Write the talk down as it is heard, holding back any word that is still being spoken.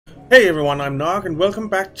Hey everyone, I'm Nog, and welcome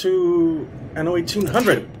back to Anno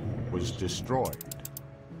 1800. Was destroyed.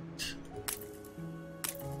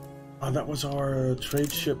 Oh, that was our trade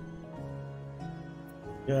ship.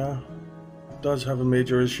 Yeah, it does have a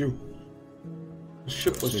major issue. The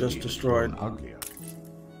ship was just destroyed, Uglier.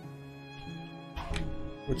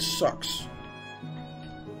 which sucks.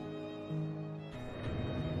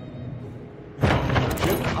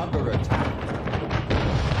 Ship under attack.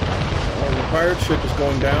 The pirate ship is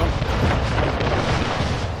going down.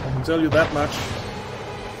 I can tell you that much.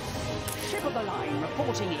 Ship of the line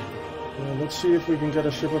reporting in. Let's see if we can get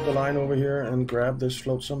a ship of the line over here and grab this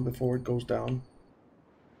flotsam before it goes down.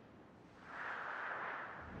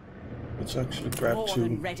 Let's actually grab More two.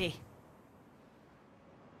 than ready.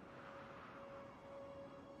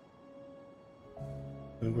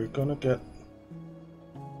 And we're gonna get...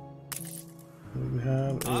 We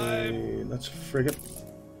have a... That's a frigate.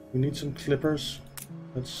 We need some clippers.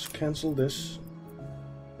 Let's cancel this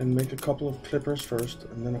and make a couple of clippers first,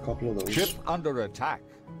 and then a couple of those. Ship under attack.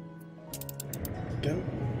 Again.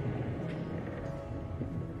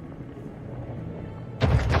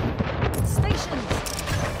 Stations.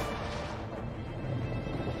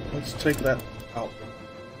 Let's take that out.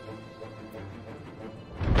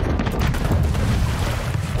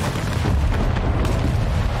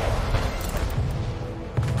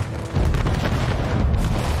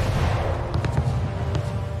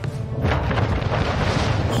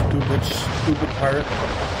 Stupid pirate.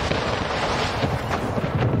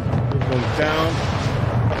 We're going down.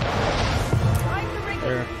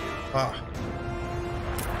 There. Ah.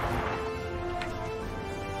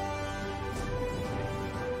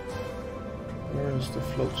 Where is the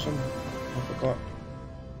flotsam? I forgot.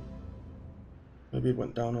 Maybe it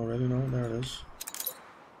went down already. No, there it is.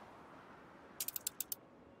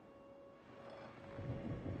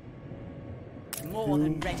 More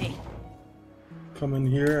than ready. Come in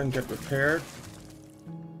here and get repaired.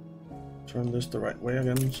 Turn this the right way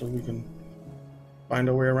again so we can find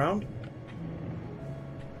our way around.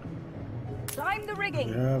 Climb the rigging.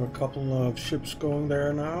 We have a couple of ships going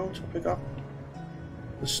there now to pick up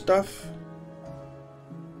the stuff.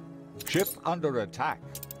 Ship under attack.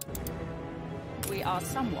 We are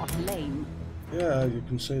somewhat lame. Yeah, you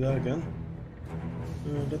can say that again.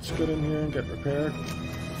 Let's get in here and get repaired.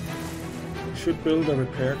 We should build a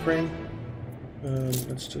repair crane.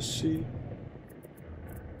 Let's just see.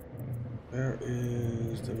 Where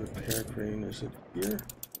is the repair crane? Is it here?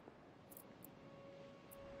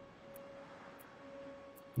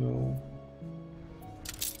 No.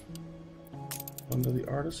 Under the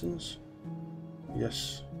artisans?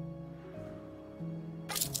 Yes.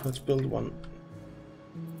 Let's build one.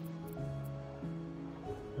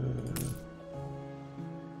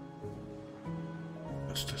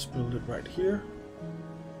 Let's just build it right here.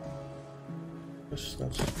 Yes,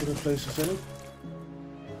 that's as good a place as any.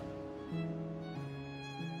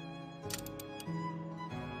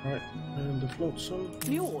 Alright, and the flotsam.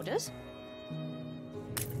 New orders.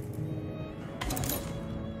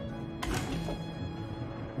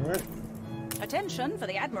 Alright. Attention for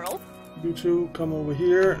the Admiral. You two come over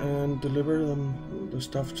here and deliver them the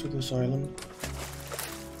stuff to this island.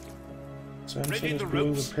 Samson is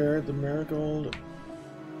being repaired. The Marigold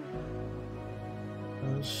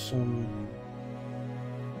has some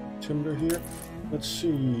timber here. Let's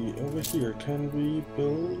see, over here, can we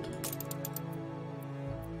build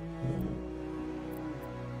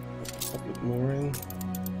public mooring?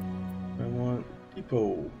 I want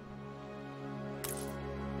depot.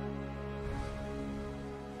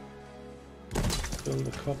 Build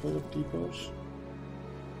a couple of depots.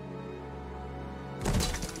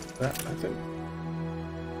 That, I think.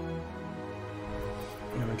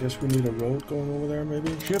 And I guess we need a road going over there,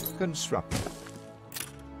 maybe? Ship constructed.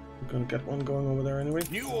 We're gonna get one going over there anyway.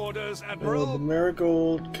 New orders, Admiral. The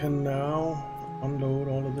Marigold can now unload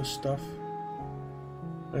all of this stuff.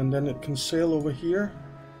 And then it can sail over here.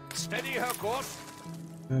 Steady her course.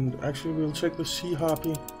 And actually we'll take the Sea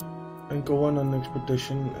Harpy and go on an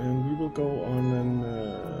expedition, and we will go on an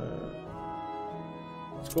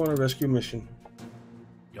let's go on a rescue mission.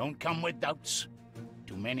 Don't come with doubts.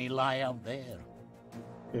 Too many lie out there.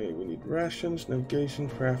 Okay, we need rations, navigation,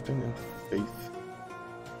 crafting, and faith.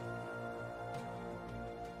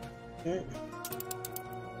 Okay.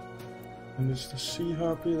 And it's the Sea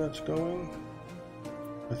Harpy that's going.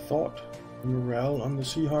 I thought the morale on the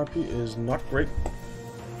Sea Harpy is not great.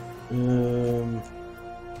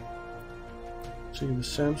 See, the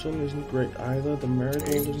Samson isn't great either. The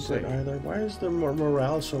Marigold isn't great either. Why is the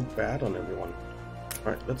morale so bad on everyone?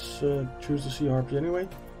 Alright, let's choose the Sea Harpy anyway.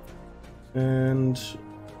 And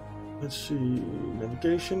Let's see,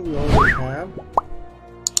 navigation we already have.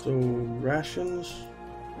 So rations,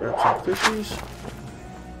 grab some fishies.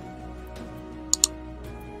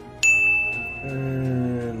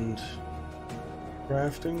 And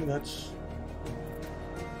crafting, that's...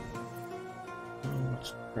 Oh,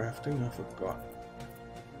 what's crafting? I forgot.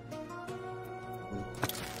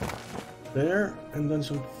 There, and then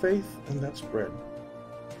some faith, and that's bread.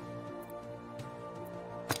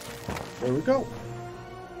 There we go.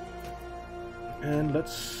 And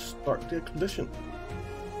let's start the expedition.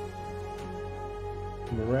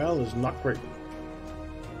 Morale is not great,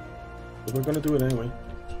 but we're gonna do it anyway.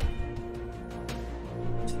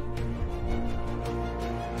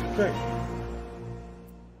 Okay.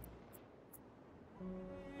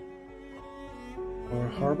 Our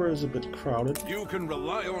harbor is a bit crowded. You can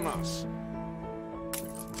rely on us.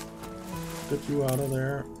 Get you out of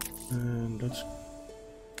there, and let's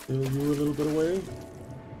fill you a little bit away.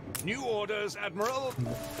 New orders, Admiral.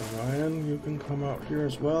 Ryan, you can come out here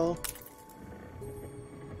as well.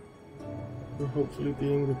 We're hopefully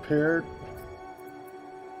being repaired.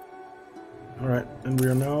 Alright, and we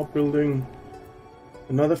are now building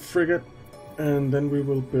another frigate, and then we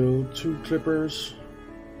will build 2 clippers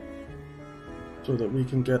so that we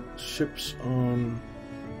can get ships on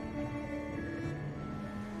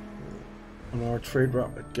our trade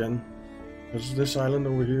route again. Because this island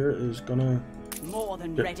over here is gonna More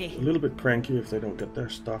than get ready. a little bit cranky if they don't get their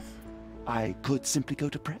stuff. I could simply go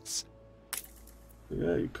to press.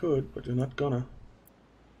 Yeah, you could, but you're not gonna.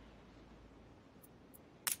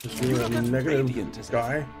 Because you're a negative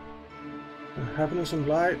guy. Happiness and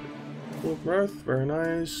light, full of mirth, very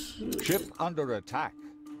nice. Ship under attack.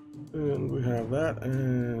 And we have that,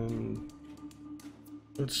 and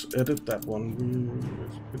let's edit that one.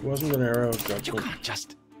 It wasn't an arrow of You judgment. can't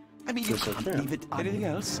just... I mean, you Yes, I can't can. leave it... Anything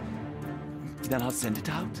else? Then I'll send it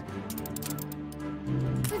out.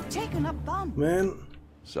 We've taken a bump. Man,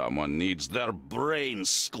 Someone needs their brains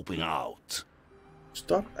scoping out.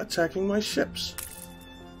 stop attacking my ships.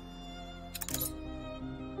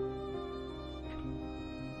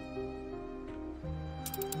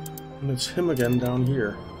 And it's him again down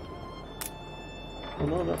here. Oh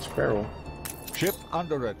no, that's Pharaoh. Ship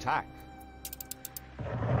under attack.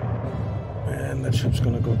 Man, that ship's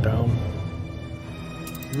gonna go down.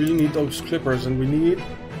 We really need those clippers, and we need...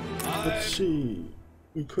 Let's see...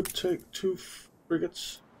 We could take 2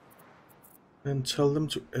 frigates and tell them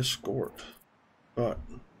to escort. But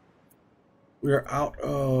we are out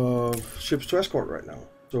of ships to escort right now,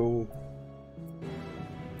 so...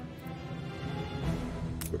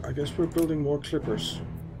 I guess we're building more clippers.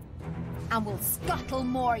 And we'll scuttle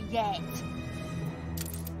more yet.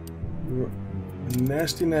 You're a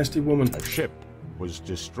nasty, nasty woman. A ship was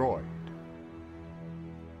destroyed.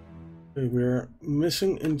 Okay, we're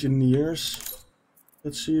missing engineers.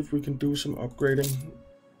 Let's see if we can do some upgrading.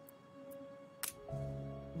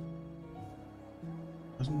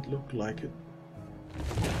 Doesn't look like it.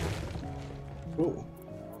 Oh,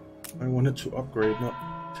 I wanted to upgrade,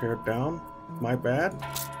 not tear down. My bad.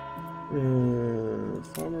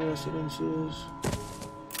 Farmer residences.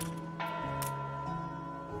 I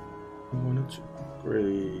wanted to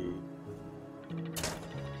upgrade.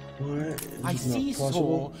 Why is I it see not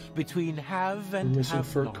possible? saw between have We're and missing have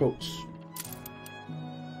fur not. coats.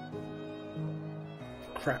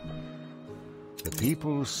 Crap. The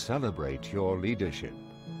people celebrate your leadership.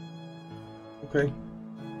 Okay.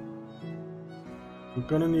 We're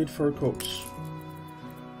gonna need fur coats.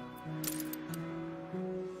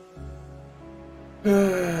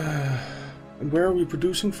 And where are we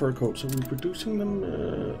producing fur coats? Are we producing them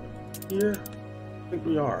here? I think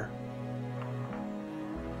we are.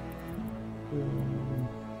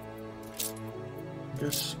 I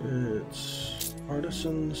guess it's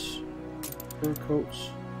artisans, fur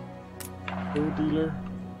coats, fur dealer.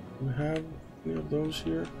 Do we have any of those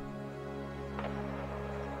here?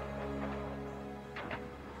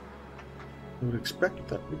 I would expect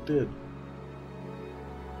that we did.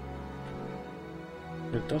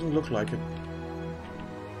 But it doesn't look like it.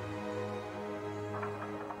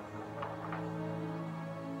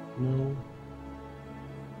 No.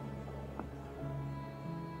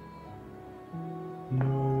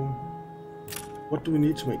 No. What do we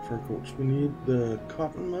need to make fur coats? We need the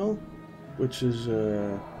cotton mill, which is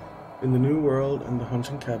in the New World, and the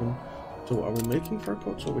hunting cabin. So are we making fur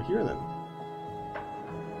coats over here then?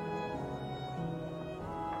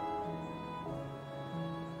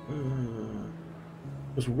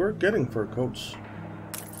 Because we're getting fur coats.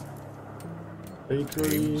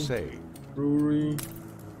 Bakery, Say, brewery,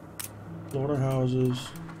 slaughterhouses.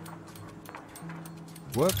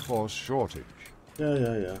 workforce shortage.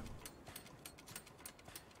 Yeah.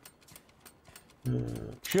 Ship all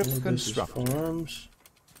of this is constructed. farms.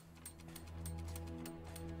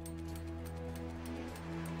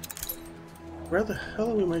 Where the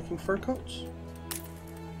hell are we making fur coats?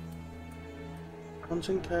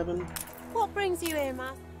 Hunting cabin. What brings you here,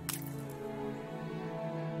 Matt?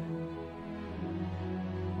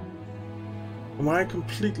 Am I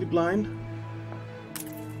completely blind?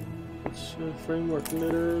 It's framework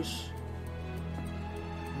knitters.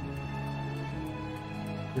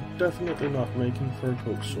 We're definitely not making fur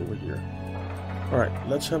coats over here. Alright,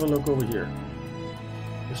 let's have a look over here.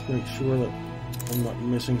 Just make sure that I'm not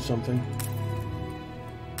missing something.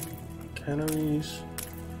 Canneries,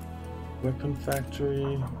 weapon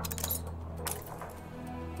factory,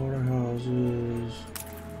 porterhouses,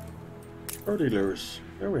 fur dealers.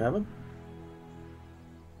 There we have them.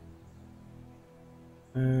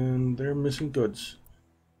 And they're missing goods.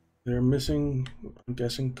 They're missing, I'm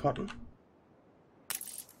guessing, cotton.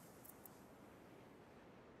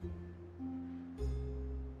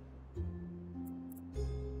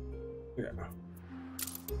 Yeah.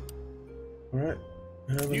 Alright.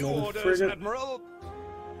 We have New another orders, frigate. Admiral.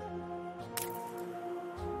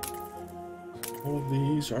 All of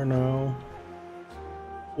these are now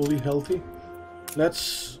fully healthy.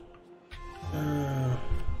 Let's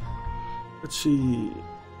see.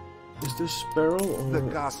 Is this Sparrow or The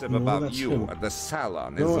gossip no, about that's you him. at the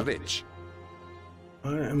salon No, is rich.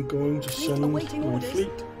 I am going to send awaiting my orders. fleet.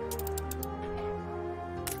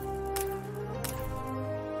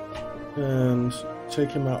 And take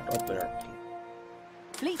him out up there.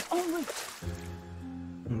 Fleet en route.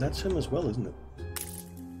 And that's him as well, isn't it?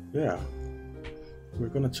 Yeah. We're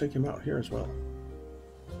gonna take him out here as well.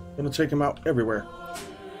 Gonna take him out everywhere.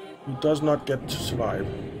 He does not get to survive.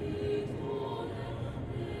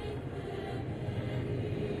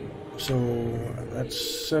 So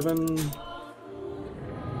that's 7.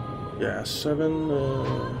 Yeah, 7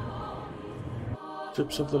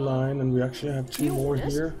 ships of the line, and we actually have 2 more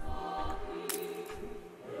here.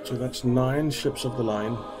 So that's 9 ships of the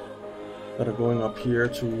line that are going up here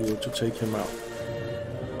to take him out.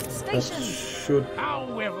 That Station. should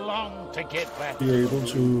How we've longed to get back. be able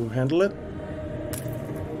to handle it.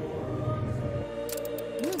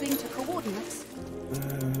 Moving to coordinates.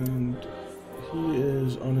 And he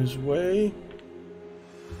is on his way.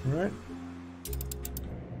 Alright.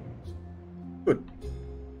 Good.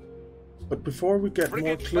 But before we get more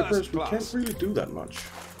Frigate clippers, first we can't class. really do that much.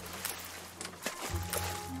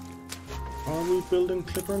 Are we building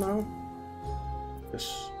clipper now?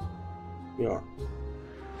 Yes, we are.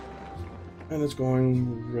 And it's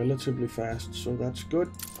going relatively fast, so that's good.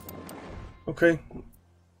 Okay.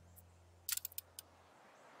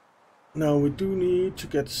 Now we do need to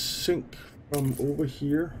get zinc from over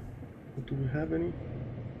here. Do we have any?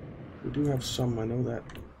 We do have some, I know that.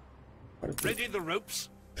 Quite a bit. Ready the ropes.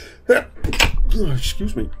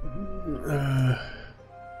 Excuse me.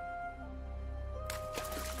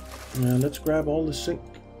 Now let's grab all the zinc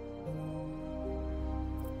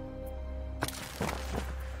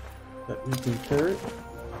that we can carry.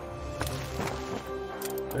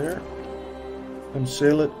 There. And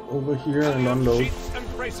sail it over here and unload. Sheets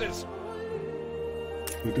and braces.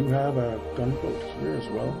 We do have a gunboat here as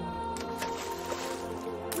well.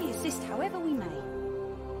 We assist however we may.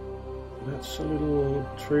 That's a little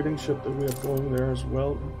trading ship that we have going there as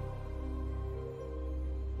well.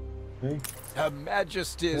 Okay. Her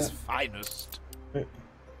Majesty's Yeah. finest. Okay.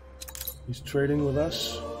 He's trading with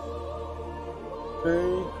us.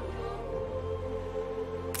 Okay.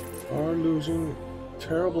 Are losing a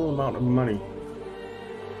terrible amount of money.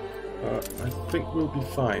 I think we'll be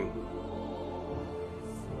fine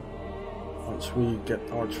once we get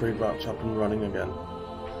our trade routes up and running again.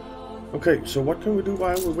 Okay, so what can we do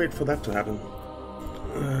while we wait for that to happen?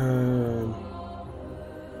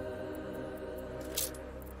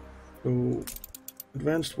 So,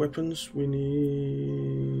 advanced weapons, we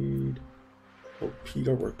need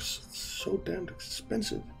torpedo works. It's so damn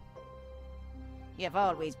expensive. You've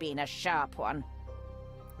always been a sharp one.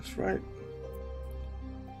 That's right.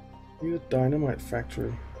 Need a dynamite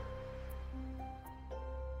factory.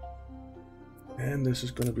 And this is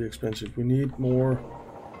going to be expensive. We need more.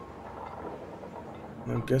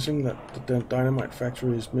 I'm guessing that the dynamite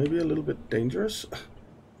factory is maybe a little bit dangerous.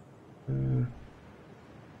 Would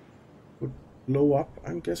blow up,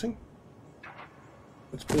 I'm guessing.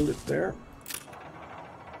 Let's build it there.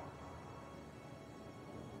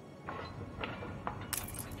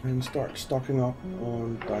 And start stocking up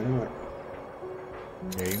on dynamite.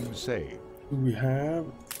 Aim saved. Do we have?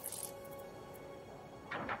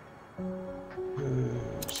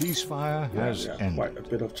 Ceasefire has Yeah, ended. quite a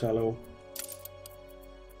bit of tallow.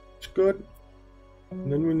 It's good.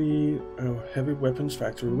 And then we need a heavy weapons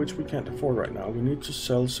factory, which we can't afford right now. We need to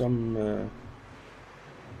sell some...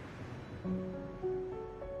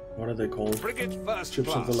 what are they called? Frigate first Ships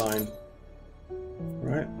of class. the line.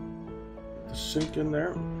 Right. The sink in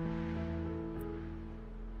there.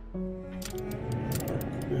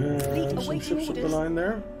 We have some ships of the line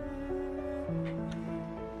there.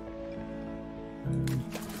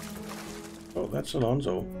 Oh, that's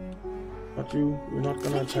Alonso. But we're not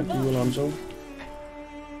going to attack you, Alonso.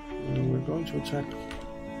 We're going to attack...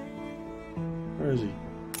 Where is he?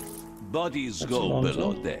 Bodies That's go Alonso.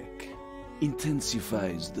 below deck.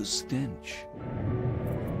 Intensifies the stench.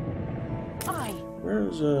 Aye.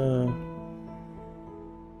 Where's,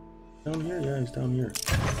 down here? Yeah, he's down here.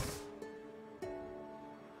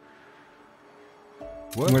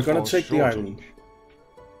 We're gonna take the island.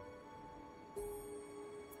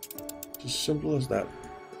 It's as simple as that.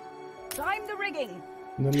 Time the rigging.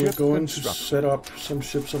 And then we're Ship going to construction. set up some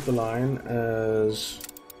ships of the line as...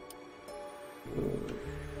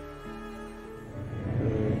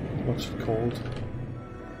 what's it called?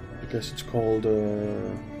 I guess it's called...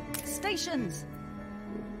 Stations.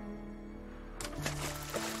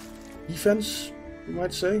 defense, you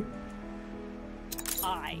might say.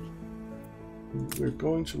 Aye. We're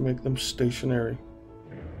going to make them stationary.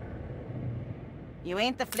 You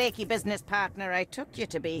ain't the flaky business partner I took you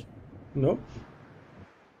to be. Nope,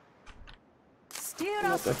 Steer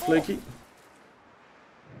not us that forth. flaky.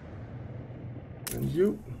 And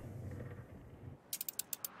you.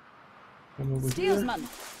 Come over here. Steersman.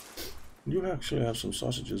 You actually have some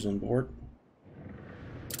sausages on board.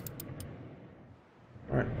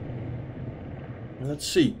 Alright. Let's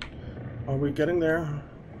see. Are we getting there?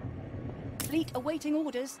 Fleet awaiting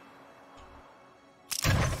orders.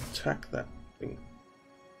 Attack that thing.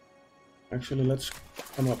 Actually, let's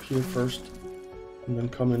come up here first. And then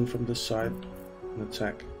come in from this side and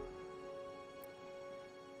attack.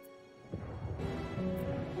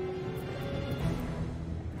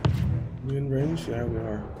 We in range? Yeah, we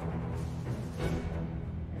are.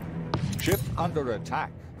 Ship under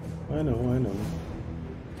attack. I know.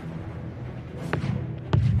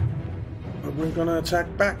 But we're gonna attack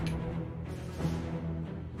back.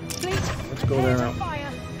 Fleet. Let's go there now.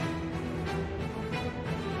 Fire.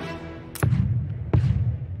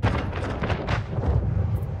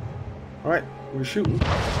 Alright, we're shooting.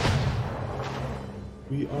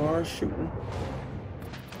 We are shooting.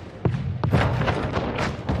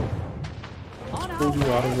 On Pulled you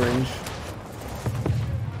out of range.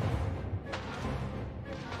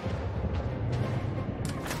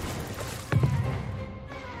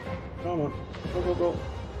 Come on. Go.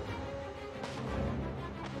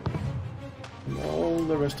 And all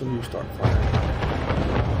the rest of you start firing.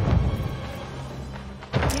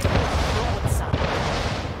 broadside.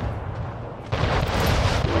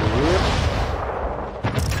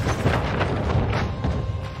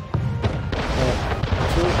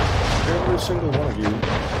 Every single one of you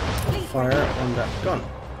fire on that gun.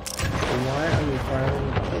 So why are you firing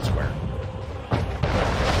elsewhere?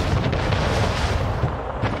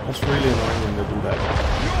 That's really annoying when they do that.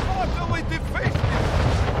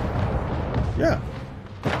 Yeah.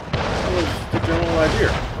 That was the general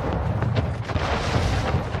idea.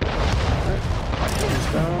 Right. He's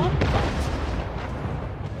down.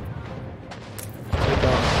 Take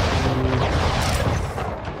out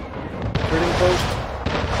the trading post.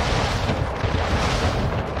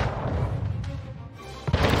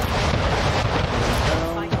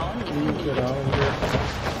 Fight on if you Get need. out of here.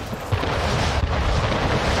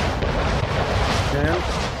 Can.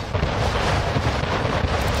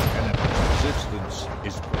 Resistance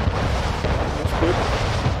is That's good.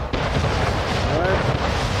 Alright.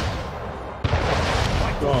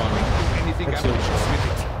 Gone. Anything Excellent. ambitious with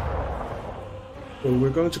it. So we're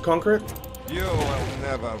going to conquer it. You will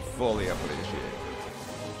never fully appreciate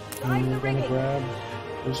Time the And we're going to rigging. grab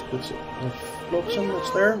this bit of flotsam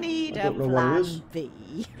that's there. Need I a don't know what it is. plan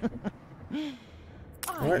B.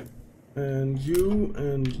 Alright. And you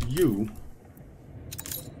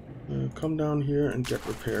come down here and get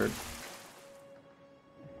repaired.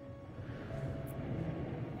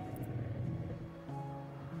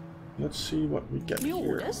 Let's see what we get New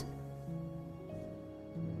here. orders.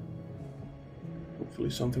 Hopefully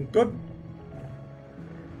something good.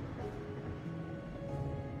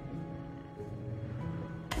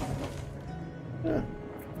 Yeah,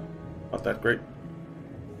 not that great.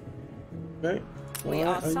 Okay, We why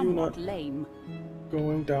are are you somewhat not lame.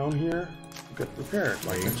 going down here to get repaired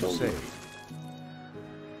like I claim told you? saved.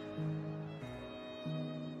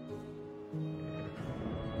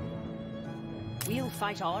 We'll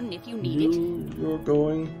fight on if you need it. You're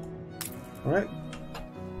going. Alright,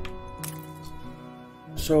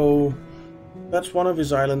 So that's one of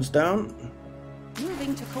his islands down.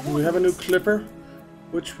 Moving to coordinates. We have a new clipper,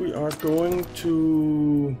 which we are going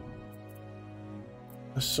to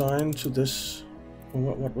assign to this.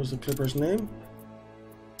 What was the clipper's name?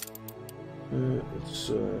 It's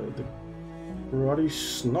the Cruddy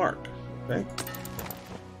Snark. Okay.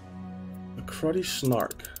 The Cruddy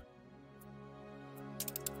Snark.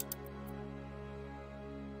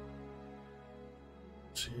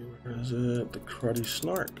 Let's see, where is it? The Cruddy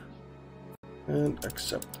Snark. And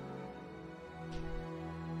accept.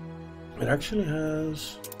 It actually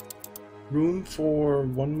has room for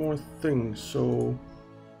one more thing, so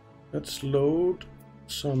let's load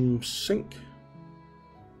some zinc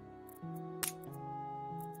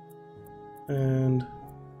and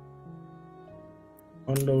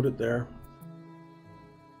unload it there.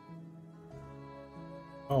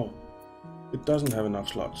 Oh, it doesn't have enough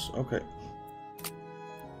slots. Okay.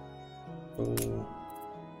 So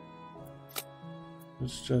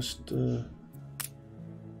let's just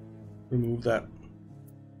remove that.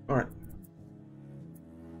 Alright.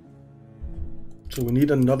 So we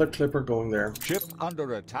need another clipper going there. Ship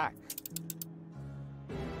under attack.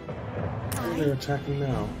 They're attacking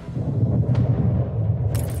now.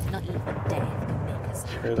 Not even death can make us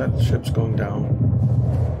happy. Okay, that ship's going down.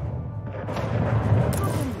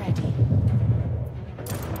 Up and ready.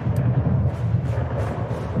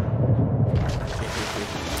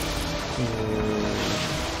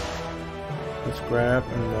 Let's grab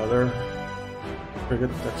another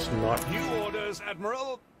frigate that's not New orders,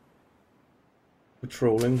 Admiral.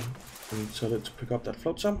 patrolling and tell it to pick up that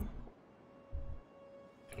flotsam.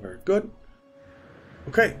 Very good.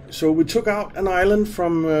 Okay, so we took out an island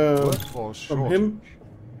from him,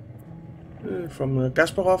 from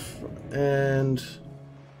Gasparov, and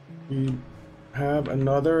we have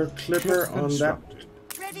another clipper on that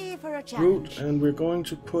Ready for a route, challenge. and we're going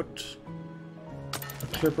to put a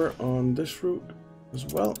clipper on this route as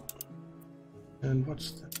well. And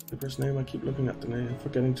what's the clipper's name? I keep looking at the name,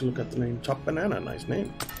 forgetting to look at the name. Top Banana, nice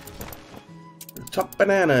name. Top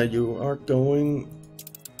Banana, you are going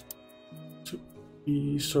to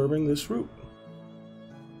be serving this route.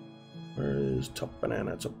 Where is Top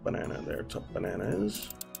Banana? Top Banana, there Top Banana is.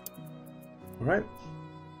 Alright.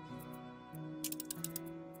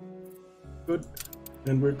 Good.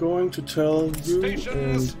 And we're going to tell you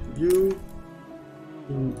Stations. and you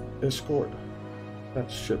to escort that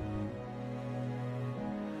ship.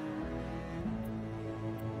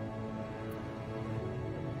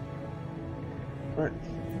 Right.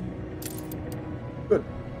 Good.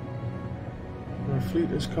 Our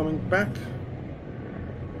fleet is coming back.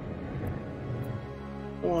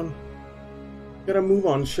 Go on. Get a move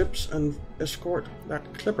on, ships, and escort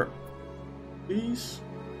that clipper. Please.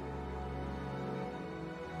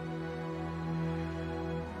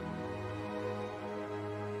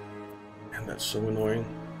 And that's so annoying.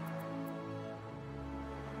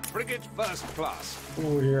 Frigate first class. Come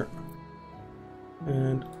over here.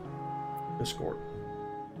 And escort.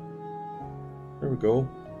 There we go.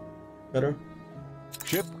 Better.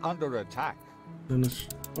 Ship under attack. Then let's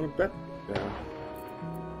want to bet. Yeah.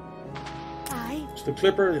 Aye. It's the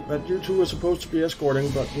clipper that you two are supposed to be escorting,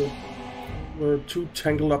 but we're too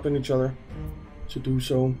tangled up in each other to do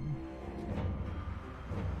so.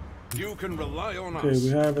 You can rely on Okay, us. we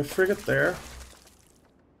have a frigate there.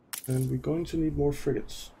 And we're going to need more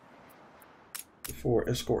frigates for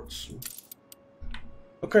escorts.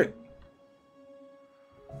 Okay.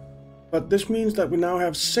 But this means that we now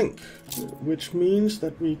have zinc, which means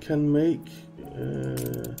that we can make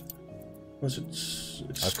was it A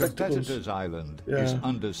spectacles? competitor's island is Yeah.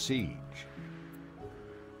 under siege.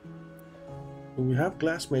 We have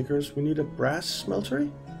glass makers. We need a brass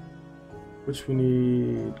smeltery, which we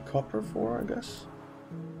need copper for, I guess.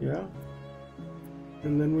 Yeah.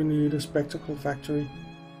 And then we need a spectacle factory.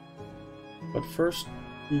 But first,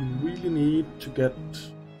 we really need to get,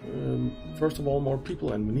 first of all, more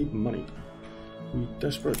people, and we need money. We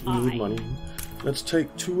desperately need money. Let's take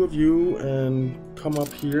 2 of you and come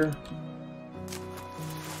up here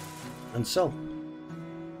and sell.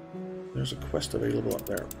 There's a quest available up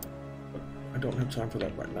there, but I don't have time for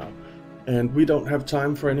that right now. And we don't have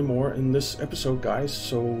time for any more in this episode, guys,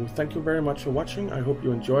 so thank you very much for watching. I hope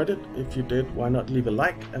you enjoyed it. If you did, why not leave a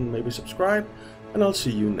like and maybe subscribe, and I'll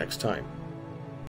see you next time.